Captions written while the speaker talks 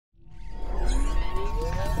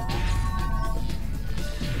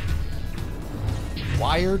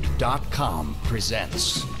Wired.com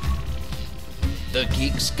presents The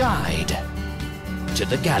Geek's Guide to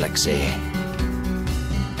the Galaxy.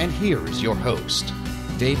 And here is your host,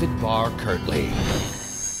 David Barr Kirtley.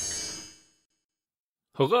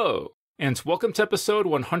 Hello, and welcome to episode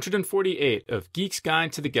 148 of Geek's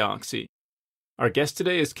Guide to the Galaxy. Our guest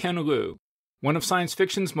today is Ken Liu, one of science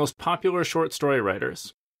fiction's most popular short story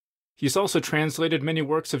writers. He's also translated many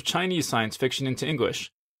works of Chinese science fiction into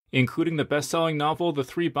English, including the best-selling novel The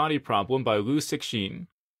Three-Body Problem by Liu Cixin.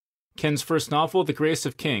 Ken's first novel, The Grace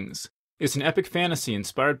of Kings, is an epic fantasy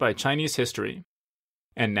inspired by Chinese history.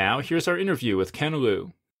 And now, here's our interview with Ken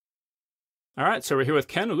Liu. All right, so we're here with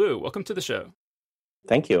Ken Liu. Welcome to the show.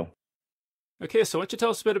 Thank you. Okay, so why don't you tell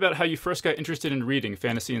us a bit about how you first got interested in reading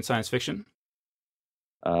fantasy and science fiction?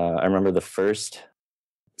 I remember the first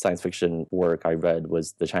science fiction work I read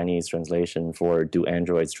was the Chinese translation for Do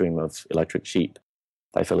Androids Dream of Electric Sheep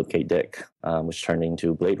by Philip K. Dick, which turned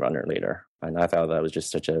into Blade Runner later. And I thought that was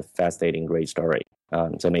just such a fascinating, great story.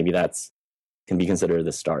 So maybe that's can be considered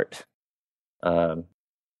the start. I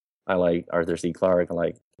like Arthur C. Clarke, I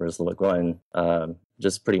like Ursula Le Guin,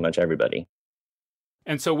 just pretty much everybody.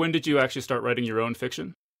 And so when did you actually start writing your own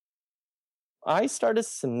fiction? I started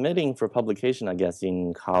submitting for publication, I guess,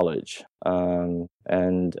 in college, and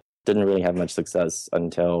didn't really have much success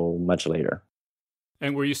until much later.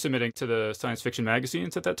 And were you submitting to the science fiction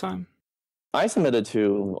magazines at that time? I submitted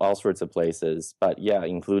to all sorts of places, but yeah,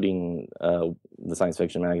 including the science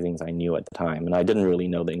fiction magazines I knew at the time. And I didn't really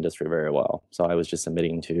know the industry very well. So I was just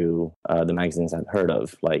submitting to the magazines I'd heard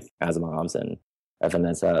of, like Asimov's and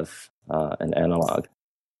FNSF and Analog.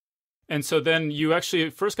 And so then you actually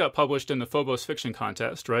first got published in the Phobos Fiction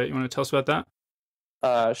Contest, right? You want to tell us about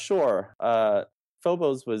that? Sure.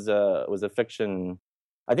 Phobos was a fiction.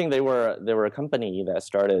 I think they were a company that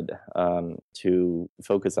started to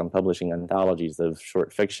focus on publishing anthologies of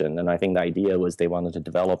short fiction, and I think the idea was they wanted to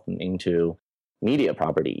develop them into media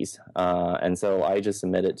properties. And so I just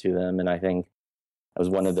submitted to them, and I think I was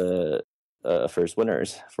one of the first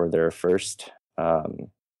winners for their first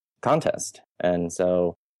contest. And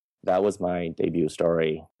so that was my debut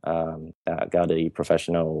story that got a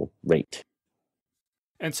professional rate.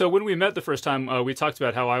 And so when we met the first time, we talked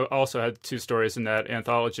about how I also had two stories in that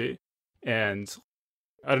anthology. And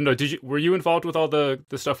I don't know, were you involved with all the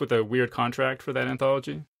stuff with the weird contract for that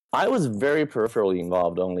anthology? I was very peripherally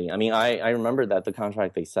involved only. I mean, I remember that the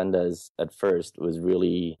contract they sent us at first was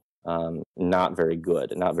really not very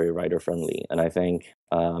good, not very writer-friendly. And I think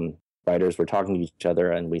writers were talking to each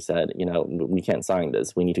other and we said, we can't sign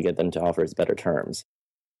this. We need to get them to offer us better terms.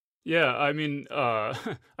 Yeah, I mean,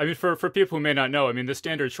 for people who may not know, I mean, the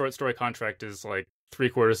standard short story contract is like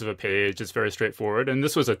 3/4 of a page. It's very straightforward, and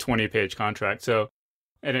this was a 20-page contract. So,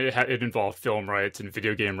 and it involved film rights and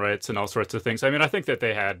video game rights and all sorts of things. I mean, I think that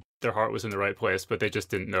their heart was in the right place, but they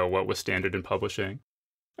just didn't know what was standard in publishing.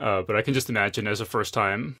 But I can just imagine as a first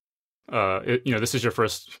time, this is your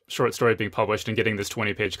first short story being published and getting this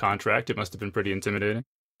 20-page contract. It must have been pretty intimidating.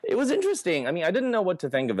 It was interesting. I mean, I didn't know what to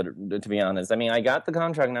think of it, to be honest. I mean, I got the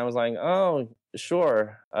contract and I was like, oh,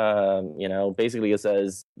 sure. Basically it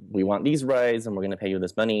says, we want these rights and we're going to pay you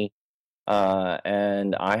this money.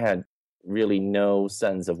 And I had really no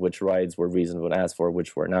sense of which rights were reasonable to ask for,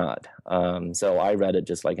 which were not. So I read it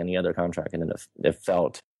just like any other contract and it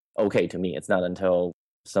felt okay to me. It's not until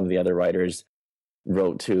some of the other writers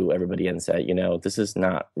wrote to everybody and said, this is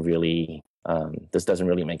not really... this doesn't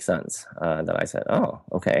really make sense. That I said, oh,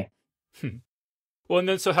 okay. Well, and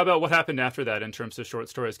then so how about what happened after that in terms of short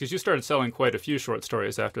stories? Because you started selling quite a few short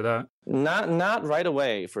stories after that. Not right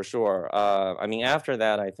away, for sure. I mean, after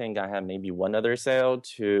that, I think I had maybe one other sale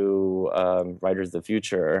to Writers of the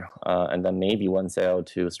Future, and then maybe one sale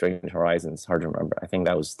to Strange Horizons. Hard to remember. I think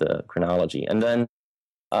that was the chronology. And then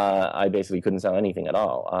I basically couldn't sell anything at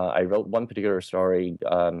all. I wrote one particular story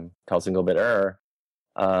called Single Bit Error,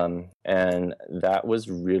 and that was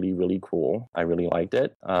really, really cool. I really liked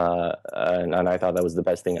it. And I thought that was the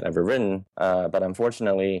best thing I'd ever written. But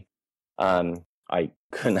unfortunately, I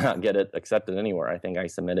could not get it accepted anywhere. I think I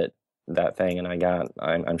submitted that thing and I got,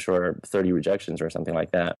 I'm sure, 30 rejections or something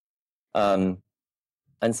like that. And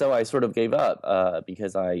so I sort of gave up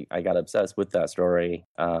because I got obsessed with that story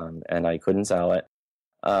and I couldn't sell it.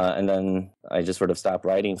 And then I just sort of stopped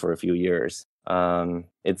writing for a few years.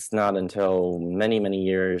 It's not until many, many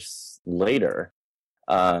years later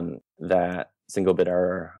that Single Bit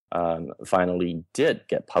Error finally did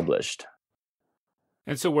get published.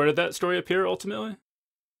 And so where did that story appear ultimately?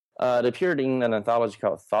 It appeared in an anthology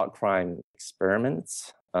called Thought Crime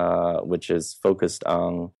Experiments, which is focused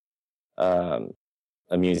on,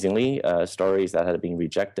 amusingly, stories that had been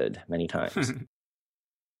rejected many times.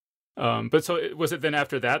 But so was it then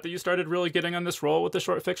after that you started really getting on this roll with the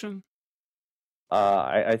short fiction?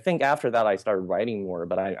 I think after that I started writing more,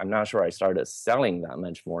 but I'm not sure I started selling that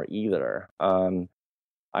much more either.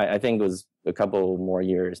 I think it was a couple more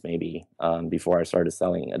years maybe before I started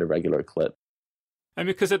selling at a regular clip. I mean,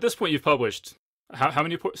 because at this point you've published how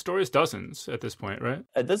many stories? Dozens at this point, right?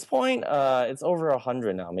 At this point, it's over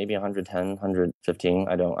 100 now, maybe 110, 115.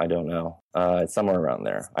 I don't know. It's somewhere around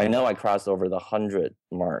there. I know I crossed over the 100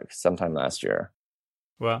 mark sometime last year.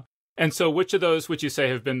 Wow. And so, which of those would you say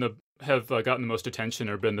have gotten the most attention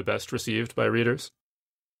or been the best received by readers?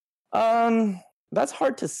 That's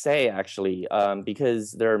hard to say actually,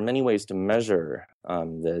 because there are many ways to measure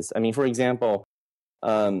this. I mean, for example,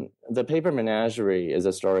 The Paper Menagerie is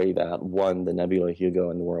a story that won the Nebula Hugo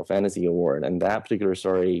and the World Fantasy Award, and that particular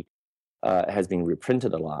story has been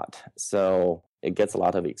reprinted a lot, so it gets a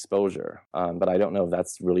lot of exposure. But I don't know if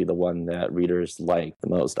that's really the one that readers like the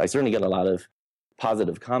most. I certainly get a lot of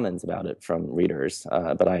positive comments about it from readers,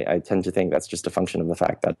 but I tend to think that's just a function of the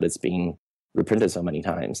fact that it's being reprinted so many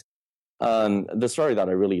times. The story that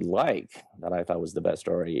I really like, that I thought was the best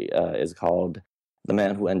story, is called The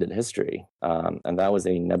Man Who Ended History. And that was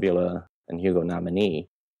a Nebula and Hugo nominee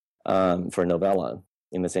for novella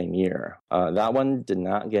in the same year. That one did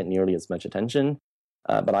not get nearly as much attention,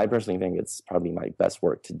 but I personally think it's probably my best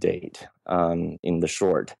work to date in the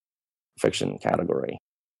short fiction category.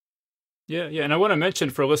 Yeah. And I want to mention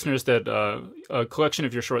for listeners that a collection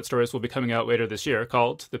of your short stories will be coming out later this year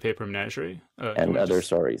called The Paper Menagerie. And other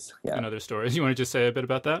stories. Yeah. And other stories. You want to just say a bit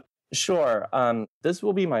about that? Sure. This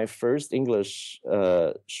will be my first English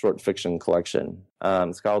short fiction collection.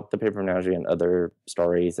 It's called The Paper Menagerie and Other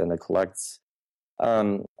Stories, and it collects,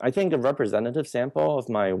 I think, a representative sample of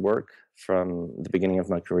my work from the beginning of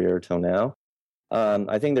my career till now.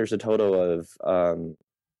 I think there's a total of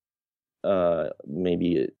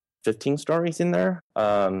maybe 15 stories in there.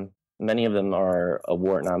 Many of them are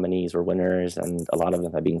award nominees or winners, and a lot of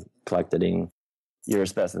them have been collected in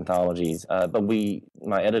year's best anthologies. But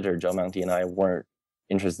my editor, Joe Monty, and I weren't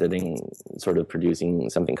interested in sort of producing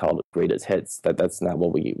something called greatest hits. That's not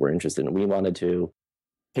what we were interested in. We wanted to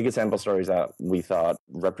pick a sample stories that we thought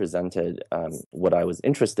represented what I was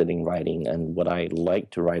interested in writing and what I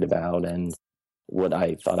liked to write about and what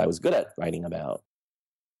I thought I was good at writing about.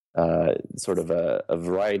 Sort of a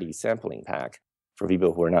variety sampling pack for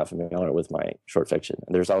people who are not familiar with my short fiction.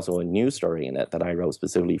 And there's also a new story in it that I wrote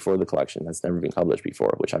specifically for the collection that's never been published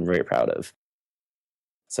before, which I'm very proud of.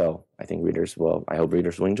 So I think I hope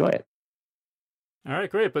readers will enjoy it. All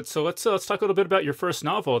right, great. But so let's talk a little bit about your first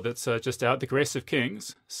novel that's just out, The Grace of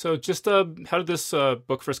Kings. So just how did this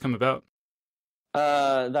book first come about?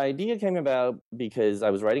 The idea came about because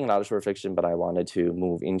I was writing a lot of short fiction, but I wanted to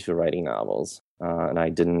move into writing novels. And I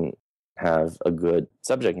didn't have a good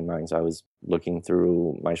subject in mind. So I was looking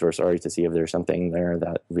through my short stories to see if there's something there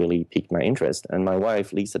that really piqued my interest. And my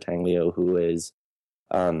wife, Lisa Tang Liu, who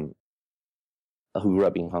grew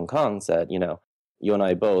up in Hong Kong, said, you and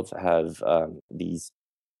I both have these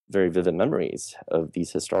very vivid memories of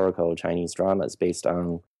these historical Chinese dramas based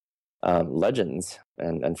on legends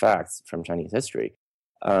and facts from Chinese history.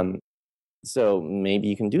 So maybe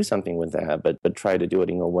you can do something with that, but try to do it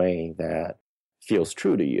in a way that feels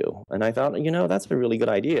true to you. And I thought, that's a really good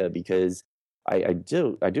idea, because I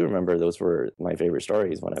do remember those were my favorite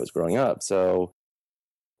stories when I was growing up. So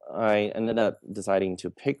I ended up deciding to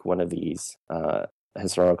pick one of these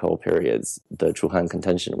historical periods, the Chu-Han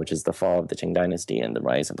contention, which is the fall of the Qing dynasty and the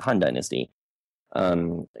rise of the Han dynasty,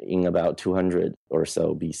 in about 200 or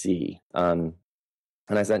so BC. And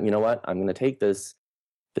I said, you know what, I'm going to take this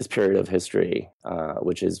period of history,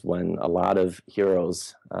 which is when a lot of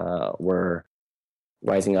heroes were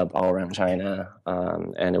rising up all around China,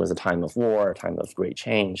 and it was a time of war, a time of great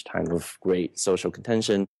change, time of great social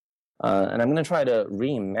contention. And I'm going to try to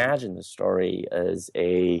reimagine the story as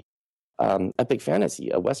a epic fantasy,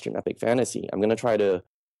 a Western epic fantasy. I'm going to try to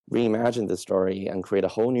reimagine the story and create a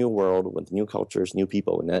whole new world with new cultures, new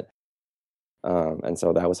people in it. And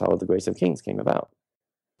so that was how The Grace of Kings came about.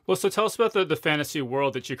 Well, so tell us about the fantasy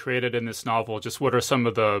world that you created in this novel. Just what are some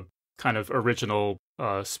of the kind of original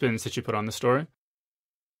spins that you put on the story?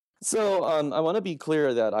 So I want to be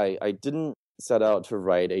clear that I didn't set out to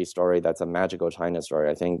write a story that's a magical China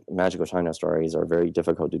story. I think magical China stories are very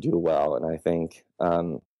difficult to do well. And I think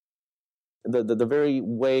the very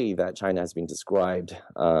way that China has been described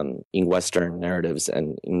in Western narratives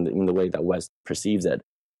and in the way that West perceives it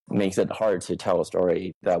makes it hard to tell a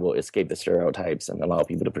story that will escape the stereotypes and allow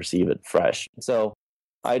people to perceive it fresh. So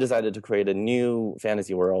I decided to create a new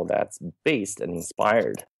fantasy world that's based and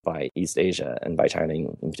inspired by East Asia and by China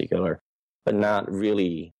in particular. but not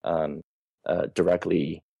really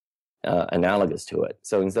directly analogous to it.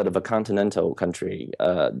 So instead of a continental country,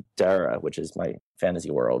 Dara, which is my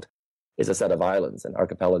fantasy world, is a set of islands, an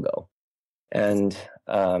archipelago. And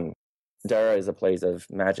Dara is a place of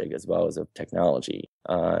magic as well as of technology.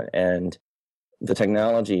 And the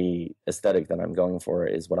technology aesthetic that I'm going for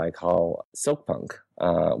is what I call silkpunk,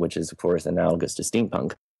 which is, of course, analogous to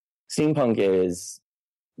steampunk. Steampunk is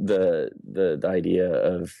the idea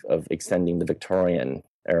of extending the Victorian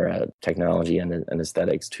era technology and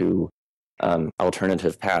aesthetics to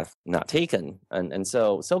alternative path not taken. And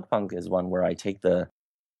so silkpunk is one where I take the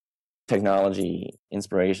technology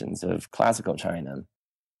inspirations of classical China,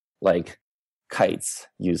 like kites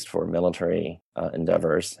used for military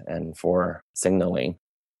endeavors and for signaling,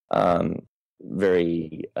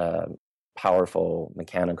 very powerful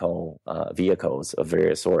mechanical vehicles of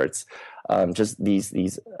various sorts, just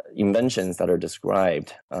these inventions that are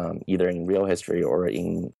described either in real history or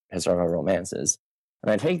in historical romances.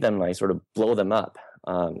 And I take them, I sort of blow them up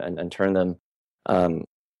and turn them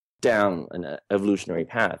down an evolutionary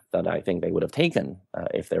path that I think they would have taken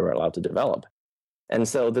if they were allowed to develop. And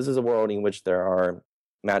so this is a world in which there are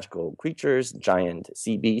magical creatures, giant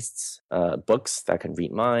sea beasts, books that can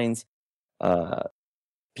read minds,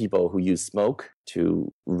 people who use smoke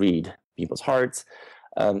to read people's hearts,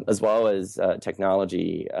 as well as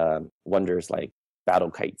technology wonders like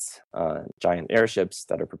battle kites, giant airships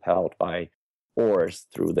that are propelled by oars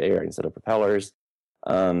through the air instead of propellers,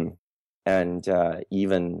 and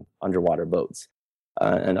even underwater boats.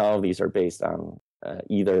 And all of these are based on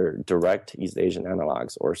either direct East Asian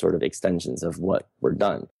analogs or sort of extensions of what were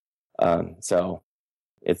done. So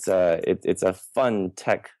it's a fun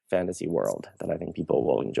tech fantasy world that I think people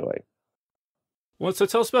will enjoy. Well, so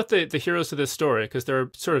tell us about the heroes of this story, because there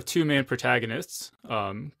are sort of two main protagonists,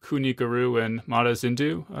 Kuni Guru and Mata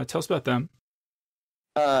Zindu. Tell us about them.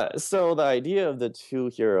 So the idea of the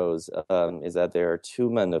two heroes is that they are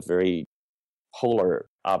two men of very polar.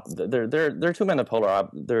 They're two men of polar.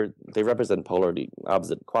 They represent polarly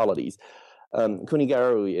opposite qualities.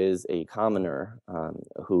 Kunigaru is a commoner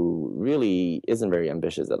who really isn't very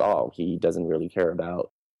ambitious at all. He doesn't really care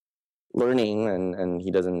about learning, and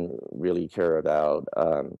he doesn't really care about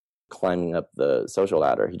climbing up the social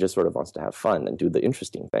ladder. He just sort of wants to have fun and do the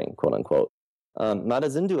interesting thing, quote unquote. Mata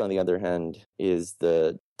Zindu, on the other hand, is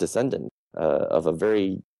the descendant of a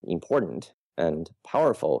very important and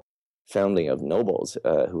powerful family of nobles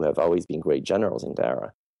who have always been great generals in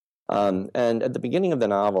Dara. And at the beginning of the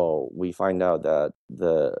novel, we find out that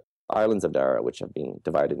the islands of Dara, which have been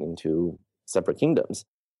divided into separate kingdoms,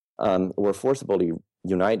 were forcibly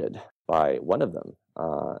united by one of them.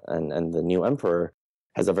 And the new emperor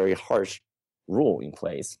has a very harsh rule in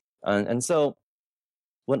place. And so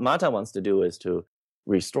what Mata wants to do is to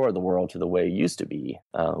restore the world to the way it used to be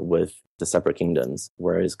with the separate kingdoms,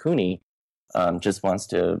 whereas Kuni just wants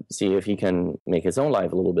to see if he can make his own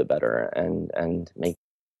life a little bit better and make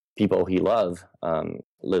people he loves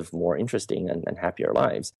live more interesting and happier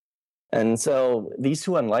lives. And so these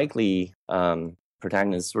two unlikely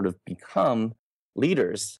protagonists sort of become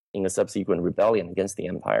leaders in a subsequent rebellion against the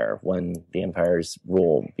empire when the empire's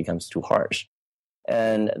rule becomes too harsh.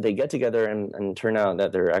 And they get together and turn out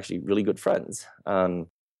that they're actually really good friends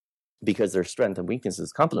because their strengths and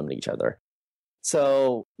weaknesses complement each other.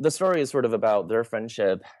 So the story is sort of about their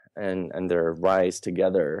friendship and their rise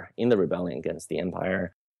together in the rebellion against the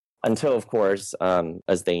empire until, of course,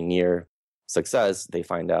 as they near success, they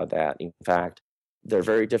find out that, in fact, their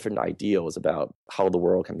very different ideals about how the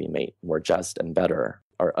world can be made more just and better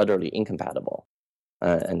are utterly incompatible.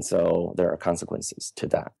 And so there are consequences to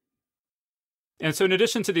that. And so in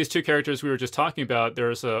addition to these two characters we were just talking about,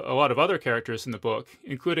 there's a lot of other characters in the book,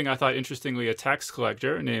 including, I thought, interestingly, a tax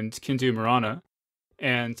collector named Kindu Marana.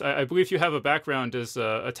 And I believe you have a background as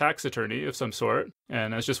a tax attorney of some sort.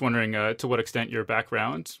 And I was just wondering to what extent your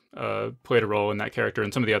background played a role in that character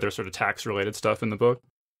and some of the other sort of tax-related stuff in the book.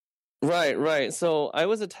 Right. So I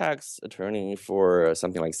was a tax attorney for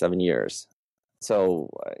something like 7 years. So,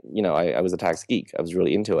 I was a tax geek. I was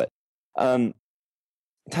really into it.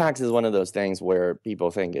 Tax is one of those things where people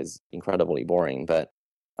think is incredibly boring, but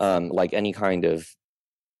like any kind of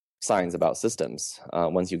science about systems,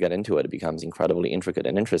 once you get into it, it becomes incredibly intricate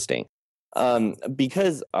and interesting.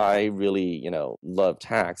 Because I really, love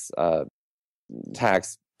tax,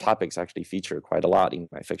 tax topics actually feature quite a lot in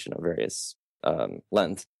my fiction of various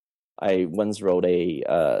length. I once wrote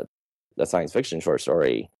a science fiction short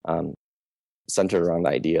story centered around the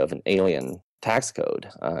idea of an alien tax code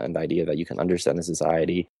and the idea that you can understand a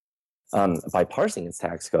society by parsing its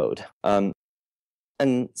tax code.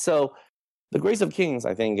 And so The Grace of Kings,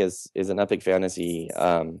 I think, is an epic fantasy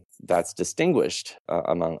that's distinguished,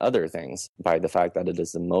 among other things, by the fact that it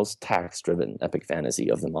is the most tax-driven epic fantasy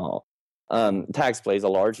of them all. Tax plays a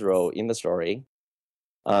large role in the story.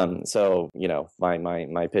 So,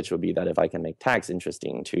 my pitch would be that if I can make tax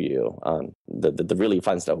interesting to you, the really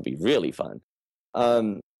fun stuff would be really fun.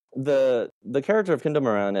 The character of Kingdom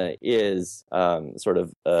Marana is sort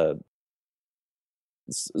of a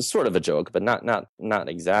joke, but not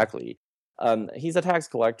exactly. He's a tax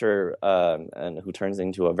collector and who turns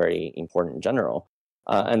into a very important general.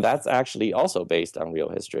 And that's actually also based on real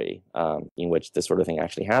history, in which this sort of thing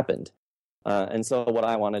actually happened. And so what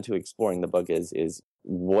I wanted to explore in the book is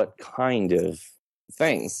what kind of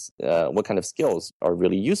things, what kind of skills are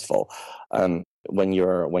really useful when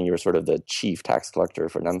you're sort of the chief tax collector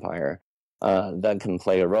for an empire that can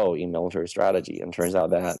play a role in military strategy. And turns out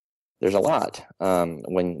that there's a lot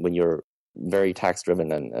when you're very tax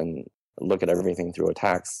driven and look at everything through a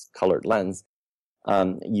tax colored lens.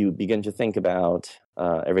 You begin to think about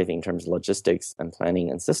everything in terms of logistics and planning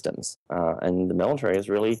and systems. And the military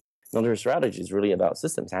strategy is really about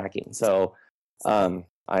systems hacking. So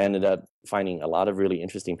I ended up finding a lot of really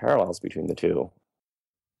interesting parallels between the two.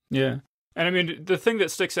 Yeah. And I mean, the thing that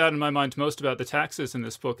sticks out in my mind most about the taxes in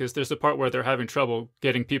this book is there's a part where they're having trouble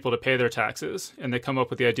getting people to pay their taxes, and they come up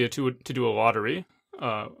with the idea to do a lottery.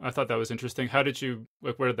 I thought that was interesting. Where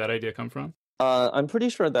did that idea come from? I'm pretty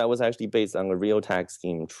sure that was actually based on a real tax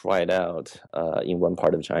scheme tried out in one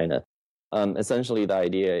part of China. Essentially, the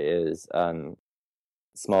idea is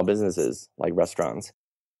small businesses like restaurants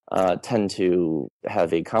tend to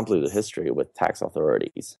have a convoluted history with tax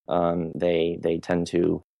authorities. They tend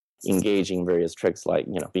to engage in various tricks like,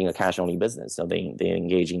 being a cash-only business. So they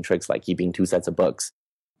engage in tricks like keeping 2 sets of books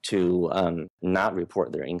to not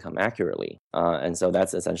report their income accurately. And so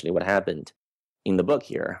that's essentially what happened in the book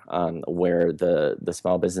here, where the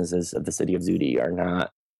small businesses of the city of Zudi are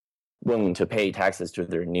not willing to pay taxes to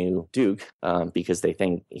their new duke because they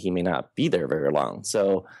think he may not be there very long.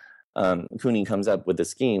 So Kuni comes up with a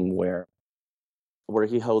scheme where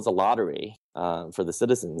he holds a lottery for the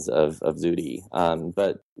citizens of Zudi,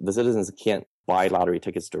 but the citizens can't buy lottery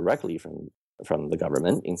tickets directly from the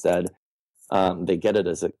government. Instead, they get it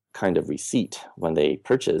as a kind of receipt when they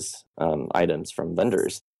purchase items from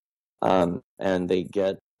vendors, and they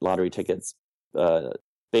get lottery tickets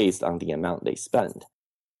based on the amount they spend.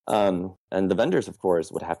 And the vendors, of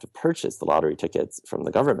course, would have to purchase the lottery tickets from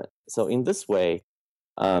the government. So in this way,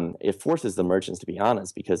 it forces the merchants to be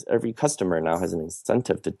honest, because every customer now has an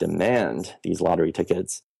incentive to demand these lottery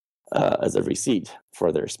tickets as a receipt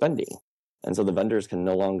for their spending. And so the vendors can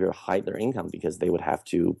no longer hide their income because they would have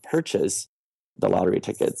to purchase the lottery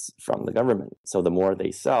tickets from the government. So the more they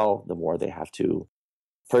sell, the more they have to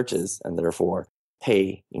purchase and therefore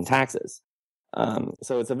pay in taxes.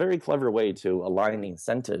 So it's a very clever way to align the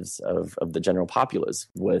incentives of the general populace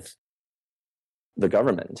with the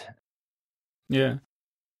government. Yeah.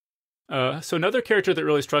 So another character that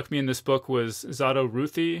really struck me in this book was Zato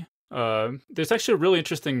Ruthie. There's actually a really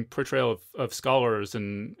interesting portrayal of scholars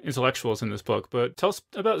and intellectuals in this book, but tell us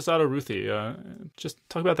about Zato Ruthie. Just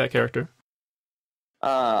talk about that character.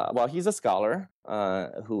 Well, he's a scholar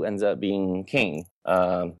who ends up being king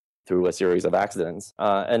through a series of accidents.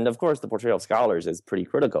 And of course, the portrayal of scholars is pretty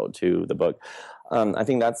critical to the book. I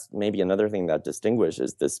think that's maybe another thing that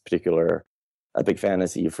distinguishes this particular epic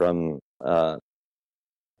fantasy from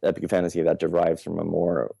epic fantasy that derives from a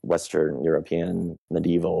more Western European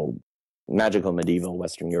magical medieval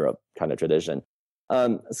Western Europe kind of tradition.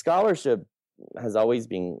 Scholarship has always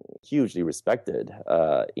been hugely respected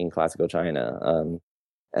in classical China.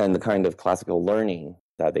 And the kind of classical learning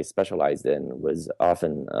that they specialized in was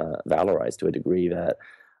often valorized to a degree that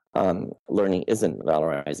learning isn't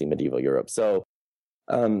valorized in medieval Europe. So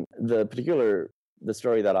the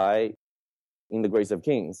story that in The Grace of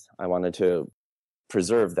Kings, I wanted to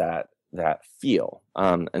preserve that feel.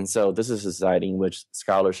 And so this is a society in which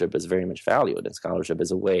scholarship is very much valued, and scholarship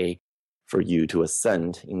is a way for you to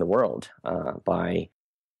ascend in the world by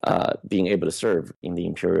being able to serve in the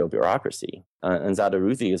imperial bureaucracy. And Zato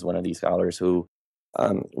Ruthie is one of these scholars who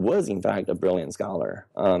was, in fact, a brilliant scholar,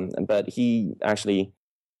 but he actually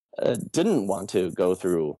didn't want to go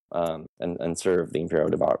through and serve the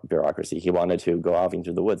imperial bureaucracy. He wanted to go off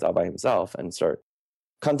into the woods all by himself and start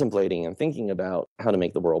contemplating and thinking about how to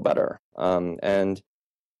make the world better. And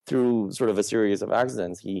through sort of a series of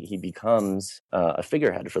accidents, he becomes a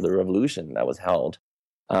figurehead for the revolution that was held.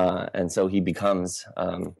 And so he becomes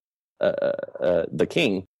the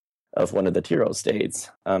king of one of the Tiro states,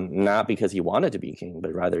 not because he wanted to be king,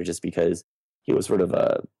 but rather just because he was sort of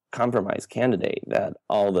a compromise candidate that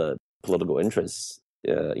all the political interests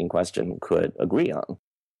in question could agree on.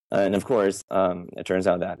 And of course, it turns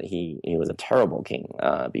out that he was a terrible king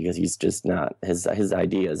because he's just not, his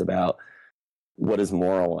ideas about what is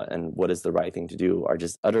moral and what is the right thing to do are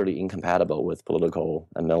just utterly incompatible with political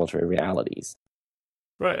and military realities.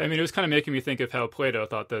 Right. I mean, it was kind of making me think of how Plato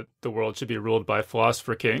thought that the world should be ruled by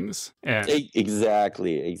philosopher kings. And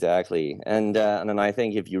Exactly. And I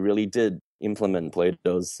think if you really did implement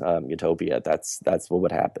Plato's utopia, that's what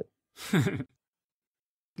would happen.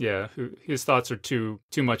 Yeah, his thoughts are too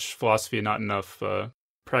much philosophy and not enough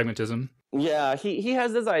pragmatism. Yeah, he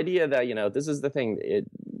has this idea that this is the thing.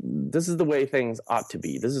 This is the way things ought to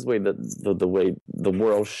be. This is the way the way the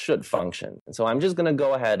world should function. And so I'm just going to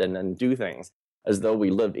go ahead and do things as though we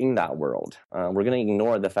lived in that world. We're going to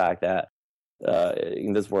ignore the fact that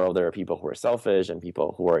in this world there are people who are selfish and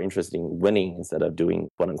people who are interested in winning instead of doing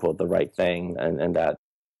quote unquote the right thing. And that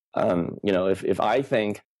if I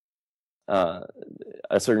think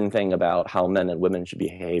a certain thing about how men and women should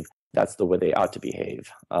behave, that's the way they ought to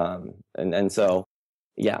behave. And so,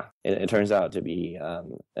 yeah, it turns out to be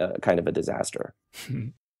kind of a disaster.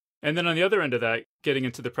 And then on the other end of that, getting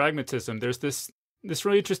into the pragmatism, there's this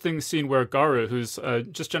really interesting scene where Garu, who's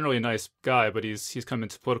just generally a nice guy, but he's come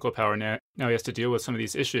into political power now. Now he has to deal with some of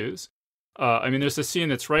these issues. I mean, there's a scene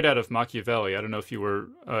that's right out of Machiavelli. I don't know if you were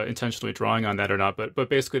intentionally drawing on that or not, but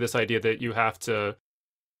basically this idea that you have to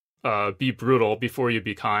be brutal before you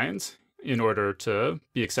be kind in order to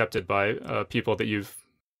be accepted by people that you've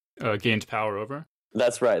gained power over.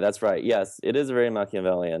 That's right. Yes, it is very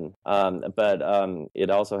Machiavellian, but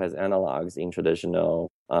it also has analogs in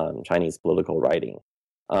traditional Chinese political writing.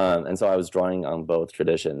 And so I was drawing on both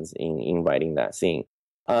traditions in writing that scene.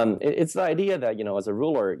 It's the idea that, as a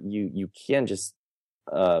ruler, you can't just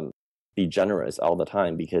be generous all the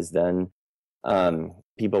time because then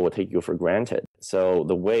people will take you for granted. So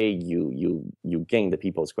the way you gain the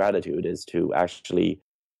people's gratitude is to actually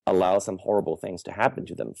allow some horrible things to happen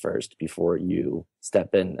to them first before you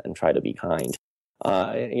step in and try to be kind.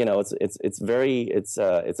 It's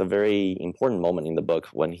a very important moment in the book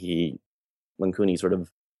when Kuni sort of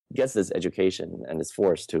gets this education and is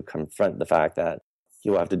forced to confront the fact that he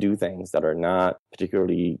will have to do things that are not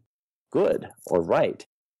particularly good or right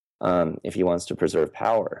if he wants to preserve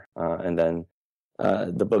power. And then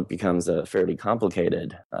the book becomes a fairly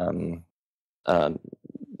complicated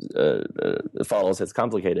follows its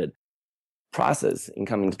complicated process in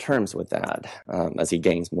coming to terms with that as he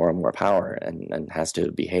gains more and more power and has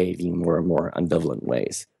to behave in more and more ambivalent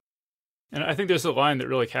ways. And I think there's a line that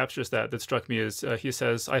really captures that struck me as he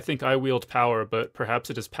says, "I think I wield power, but perhaps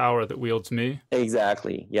it is power that wields me."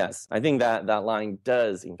 Exactly. Yes. I think that line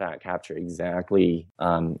does, in fact, capture exactly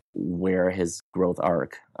where his growth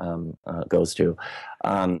arc goes to.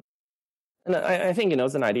 And I think,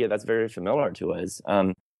 it's an idea that's very familiar to us.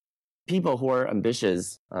 People who are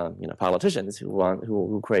ambitious, politicians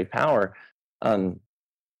who crave power,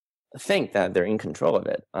 think that they're in control of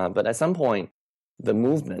it. But at some point, the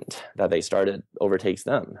movement that they started overtakes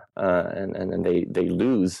them, and they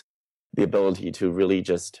lose the ability to really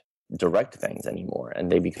just direct things anymore,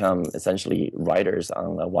 and they become essentially riders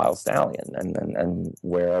on a wild stallion, and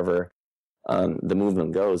wherever the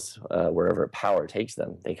movement goes, wherever power takes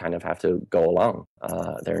them, they kind of have to go along.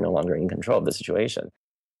 They're no longer in control of the situation.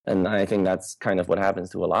 And I think that's kind of what happens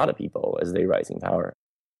to a lot of people as they rise in power.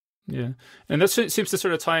 Yeah. And that seems to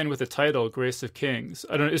sort of tie in with the title, Grace of Kings.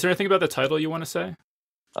 I don't know, is there anything about the title you want to say?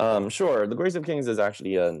 Sure. The Grace of Kings is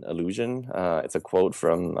actually an allusion. It's a quote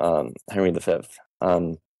from Henry V.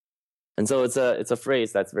 And so it's a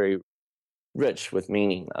phrase that's very rich with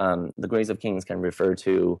meaning. The Grace of Kings can refer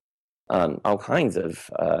to all kinds of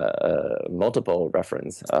multiple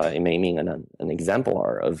reference. It may mean an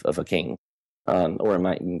exemplar of a king, or it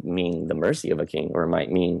might mean the mercy of a king, or it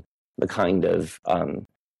might mean the kind of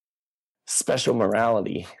special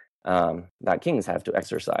morality that kings have to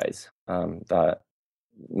exercise that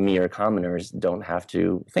mere commoners don't have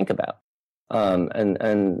to think about.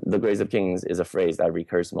 And the Grace of Kings is a phrase that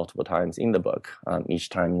recurs multiple times in the book, each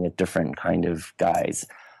time in a different kind of guise.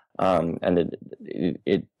 And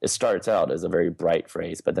it starts out as a very bright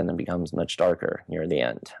phrase, but then it becomes much darker near the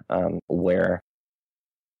end, where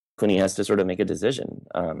Kuni has to sort of make a decision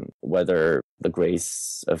whether the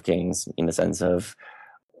Grace of Kings, in the sense of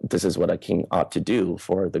this is what a king ought to do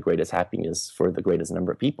for the greatest happiness for the greatest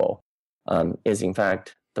number of people, is in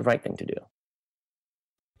fact the right thing to do.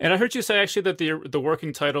 And I heard you say actually that the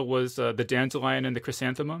working title was The Dandelion and the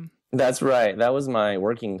Chrysanthemum? That's right. That was my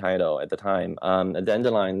working title at the time. The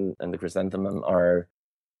Dandelion and the Chrysanthemum are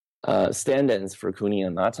stand-ins for Kuni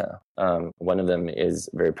and Mata. One of them is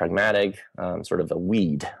very pragmatic, sort of a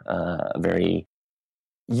weed, very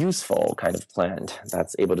useful kind of plant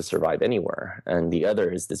that's able to survive anywhere. And the other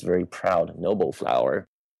is this very proud, noble flower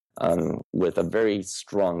with a very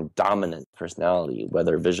strong, dominant personality,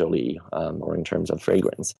 whether visually or in terms of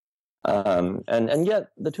fragrance. And yet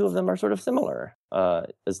the two of them are sort of similar,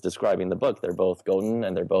 as described in the book. They're both golden,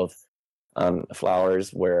 and they're both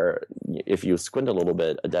flowers where if you squint a little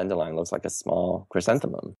bit, a dandelion looks like a small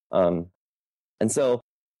chrysanthemum. And so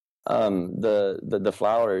the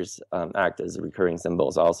flowers act as recurring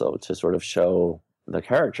symbols also to sort of show the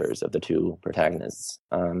characters of the two protagonists.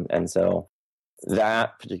 And so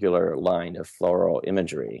that particular line of floral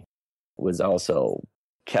imagery was also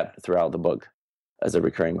kept throughout the book as a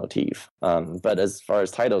recurring motif. But as far as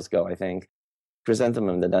titles go, I think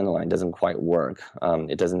Chrysanthemum the Dandelion doesn't quite work.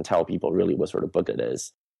 It doesn't tell people really what sort of book it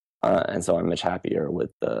is. And so I'm much happier with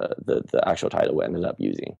the actual title we ended up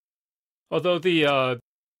using. Although the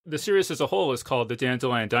series as a whole is called The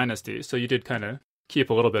Dandelion Dynasty, so you did kind of keep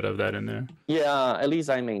a little bit of that in there. Yeah, at least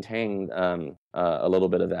I maintained a little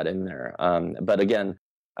bit of that in there. But again,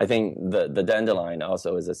 I think the dandelion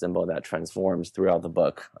also is a symbol that transforms throughout the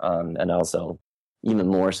book, and also even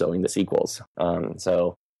more so in the sequels.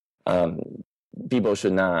 So people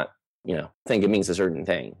should not, think it means a certain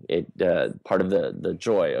thing. Part of the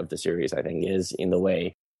joy of the series, I think, is in the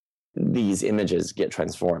way these images get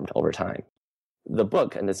transformed over time. The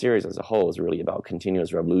book and the series as a whole is really about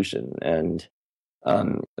continuous revolution and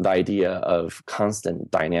the idea of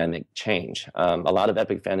constant dynamic change. A lot of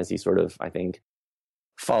epic fantasy sort of, I think,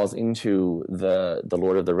 falls into the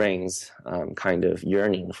Lord of the Rings kind of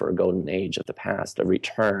yearning for a golden age of the past, a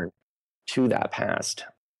return to that past.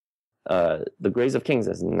 The Graves of Kings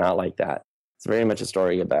is not like that. It's very much a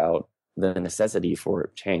story about the necessity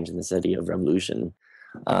for change, the necessity of revolution,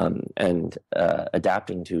 and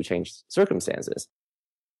adapting to changed circumstances.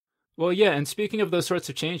 Well, yeah, and speaking of those sorts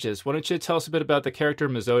of changes, why don't you tell us a bit about the character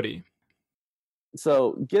Mezoti?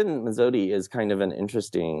 So Gin Mezoti is kind of an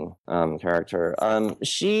interesting character.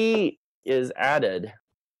 She is added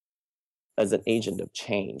as an agent of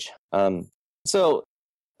change. So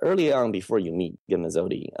early on, before you meet Gin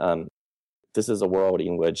Mezoti, this is a world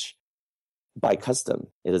in which, by custom,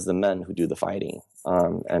 it is the men who do the fighting.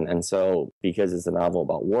 And so, because it's a novel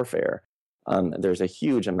about warfare, there's a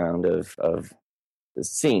huge amount of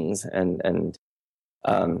scenes and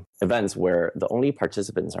events where the only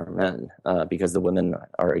participants are men, because the women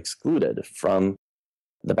are excluded from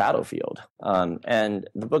the battlefield. And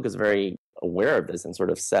the book is very aware of this and sort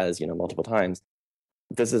of says, multiple times,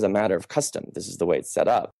 this is a matter of custom. This is the way it's set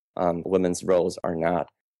up. Women's roles are not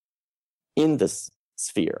in this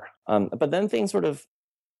sphere. But then things sort of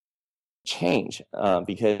change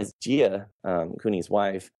because Jia, Kuni's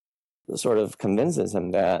wife, sort of convinces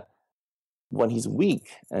him that when he's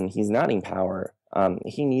weak and he's not in power,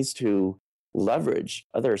 he needs to leverage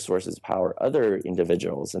other sources of power, other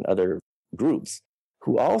individuals and other groups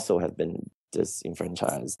who also have been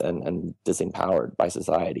disenfranchised and disempowered by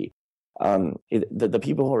society. The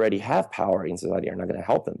people who already have power in society are not going to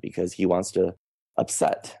help him because he wants to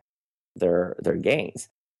upset their gains.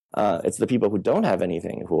 It's the people who don't have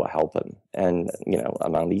anything who will help him. And,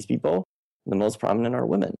 among these people, the most prominent are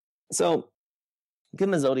women. So Gin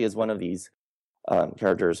Mezoti is one of these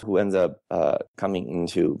characters who ends up coming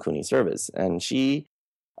into Kuni's service. And she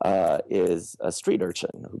is a street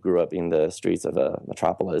urchin who grew up in the streets of a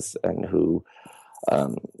metropolis and who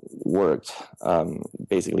worked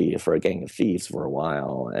basically for a gang of thieves for a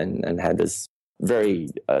while and had this very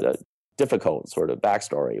difficult sort of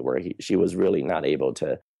backstory where she was really not able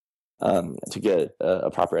to get a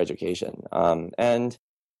proper education. And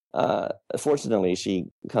fortunately, she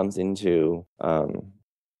comes into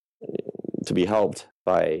to be helped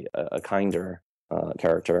by a kinder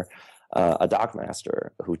character, a dockmaster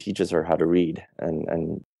who teaches her how to read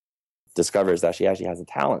and discovers that she actually has a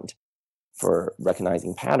talent for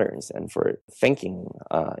recognizing patterns and for thinking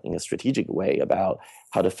in a strategic way about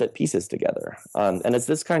how to fit pieces together. And it's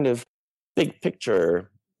this kind of big picture,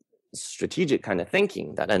 strategic kind of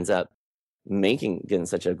thinking that ends up making Gin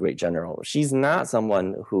such a great general. She's not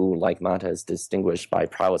someone who, like Mata, is distinguished by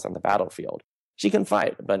prowess on the battlefield. She can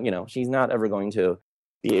fight, but she's not ever going to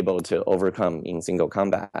be able to overcome in single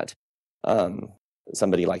combat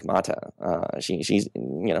somebody like Mata. She's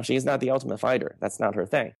not the ultimate fighter. That's not her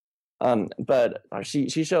thing. But she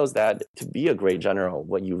shows that to be a great general,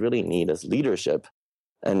 what you really need is leadership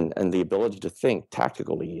and the ability to think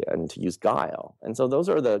tactically and to use guile. And so those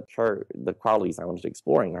are the qualities I wanted to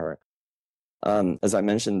explore in her. As I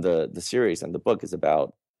mentioned, the series and the book is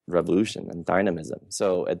about revolution and dynamism.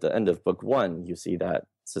 So at the end of book 1, you see that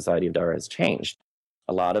Society of Dara has changed.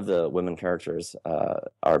 A lot of the women characters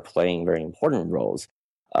are playing very important roles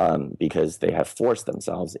because they have forced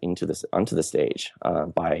themselves onto the stage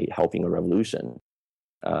by helping a revolution,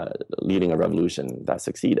 leading a revolution that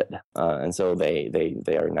succeeded. And so they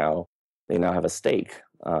now have a stake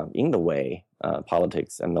in the way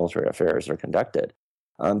politics and military affairs are conducted.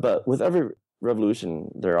 But with every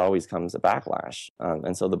revolution, there always comes a backlash.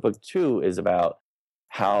 And so the book 2 is about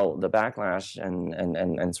how the backlash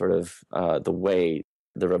and sort of the way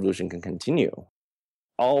the revolution can continue.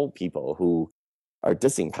 All people who are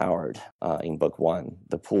disempowered in book 1,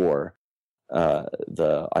 the poor,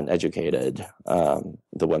 the uneducated,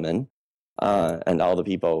 the women, and all the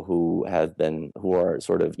people who are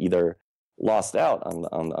sort of either lost out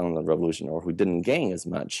on the revolution or who didn't gain as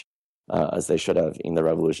much as they should have in the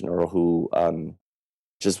revolution, or who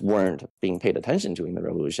just weren't being paid attention to in the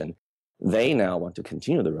revolution. They now want to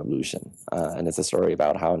continue the revolution. And it's a story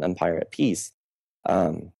about how an empire at peace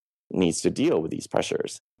needs to deal with these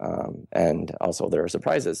pressures. And also there are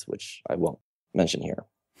surprises, which I won't mention here.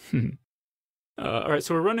 All right,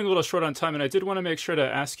 so we're running a little short on time, and I did want to make sure to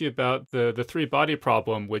ask you about the Three Body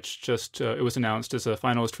Problem, which just it was announced as a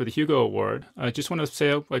finalist for the Hugo Award. I just want to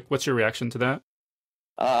say, what's your reaction to that?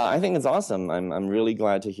 I think it's awesome. I'm really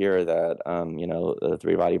glad to hear that the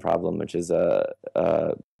Three Body Problem, which is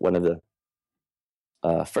one of the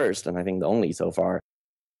first and I think the only so far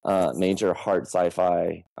major hard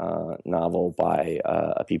sci-fi novel by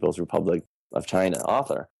a People's Republic of China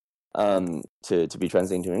author to be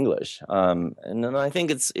translated into English. And then I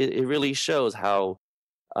think it really shows how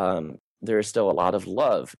there is still a lot of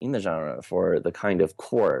love in the genre for the kind of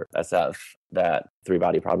core SF that Three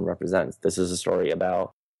Body Problem represents. This is a story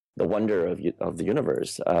about the wonder of the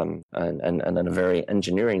universe and then a very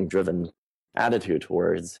engineering-driven attitude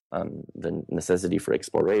towards the necessity for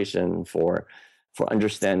exploration, for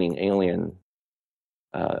understanding alien,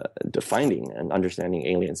 defining and understanding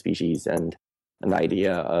alien species, and an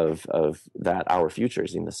idea of that our future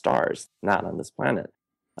is in the stars, not on this planet.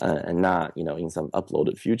 And not, in some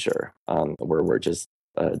uploaded future where we're just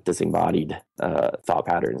disembodied thought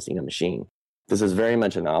patterns in a machine. This is very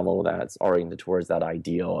much a novel that's oriented towards that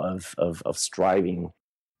ideal of striving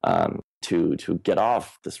to get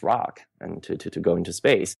off this rock and to go into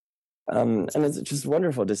space. And it's just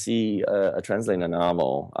wonderful to see translating a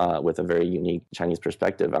novel with a very unique Chinese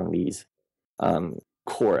perspective on these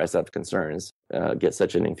core SF concerns get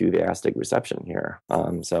such an enthusiastic reception here.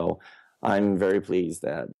 So I'm very pleased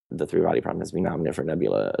that the Three Body Problem has been nominated for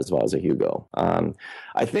Nebula as well as a Hugo.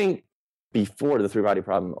 I think before the Three Body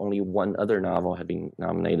Problem, only one other novel had been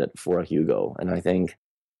nominated for a Hugo, and I think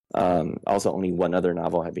also only one other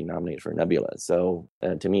novel had been nominated for Nebula. So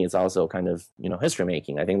to me, it's also kind of history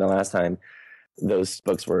making. I think the last time those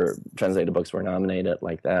translated books were nominated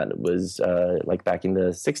like that was like back in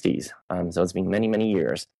the 60s. So it's been many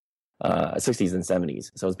years. 60s and 70s.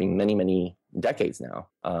 So it's been many decades now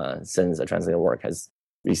since a translated work has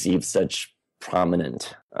received such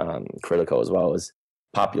prominent critical as well as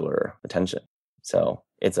popular attention. So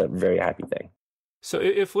it's a very happy thing. So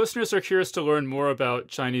if listeners are curious to learn more about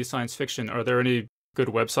Chinese science fiction, are there any good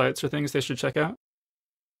websites or things they should check out?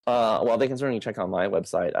 Well, they can certainly check out my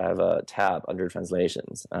website. I have a tab under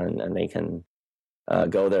translations, and they can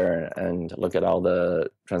go there and look at all the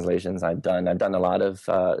translations I've done. I've done a lot of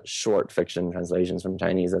short fiction translations from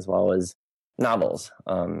Chinese as well as novels.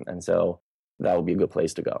 And so that would be a good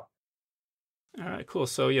place to go. All right, cool.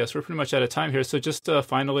 So yes, we're pretty much out of time here. So just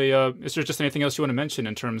finally, is there just anything else you want to mention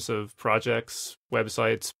in terms of projects,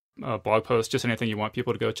 websites, blog posts, just anything you want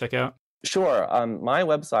people to go check out? Sure. My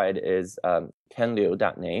website is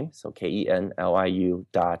kenliu.name, so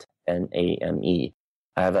KENLIU.NAME.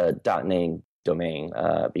 I have a .name domain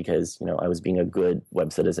because I was being a good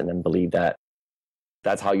web citizen and believe that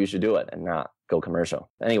that's how you should do it and not go commercial.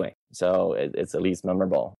 Anyway, so it's at least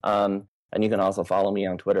memorable. And you can also follow me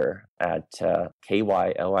on Twitter at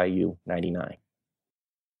KYLIU99.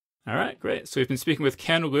 All right, great. So we've been speaking with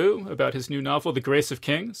Ken Liu about his new novel, The Grace of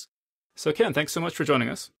Kings. So Ken, thanks so much for joining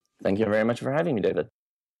us. Thank you very much for having me, David.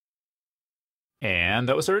 And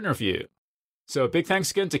that was our interview. So big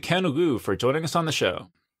thanks again to Ken Liu for joining us on the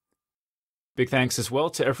show. Big thanks as well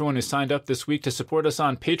to everyone who signed up this week to support us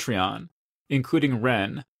on Patreon, including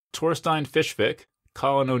Ren, Torstein Fishvik,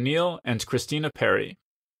 Colin O'Neill, and Christina Perry.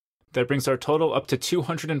 That brings our total up to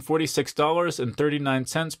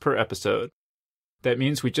 $246.39 per episode. That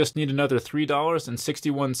means we just need another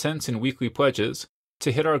 $3.61 in weekly pledges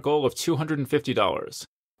to hit our goal of $250,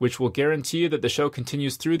 which will guarantee that the show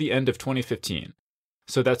continues through the end of 2015.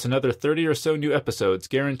 So that's another 30 or so new episodes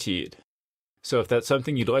guaranteed. So if that's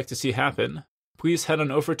something you'd like to see happen, please head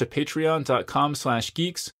on over to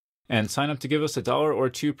patreon.com/geeks and sign up to give us $1 or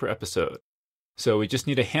 $2 per episode. So we just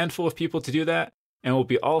need a handful of people to do that, and we'll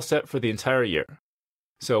be all set for the entire year.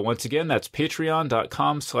 So once again, that's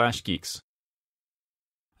patreon.com/geeks.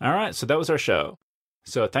 All right, so that was our show.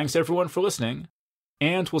 So thanks everyone for listening,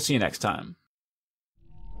 and we'll see you next time.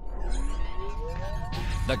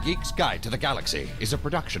 The Geek's Guide to the Galaxy is a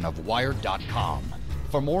production of Wired.com.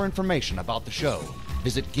 For more information about the show,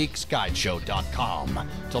 visit geeksguideshow.com.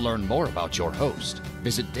 To learn more about your host,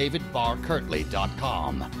 visit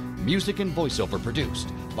davidbarrkirtley.com. Music and voiceover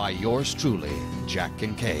produced by yours truly, Jack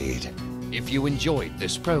Kincaid. If you enjoyed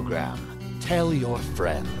this program, tell your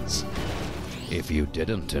friends. If you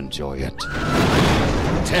didn't enjoy it,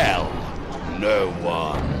 tell no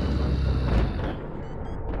one.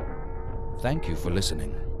 Thank you for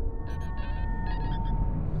listening.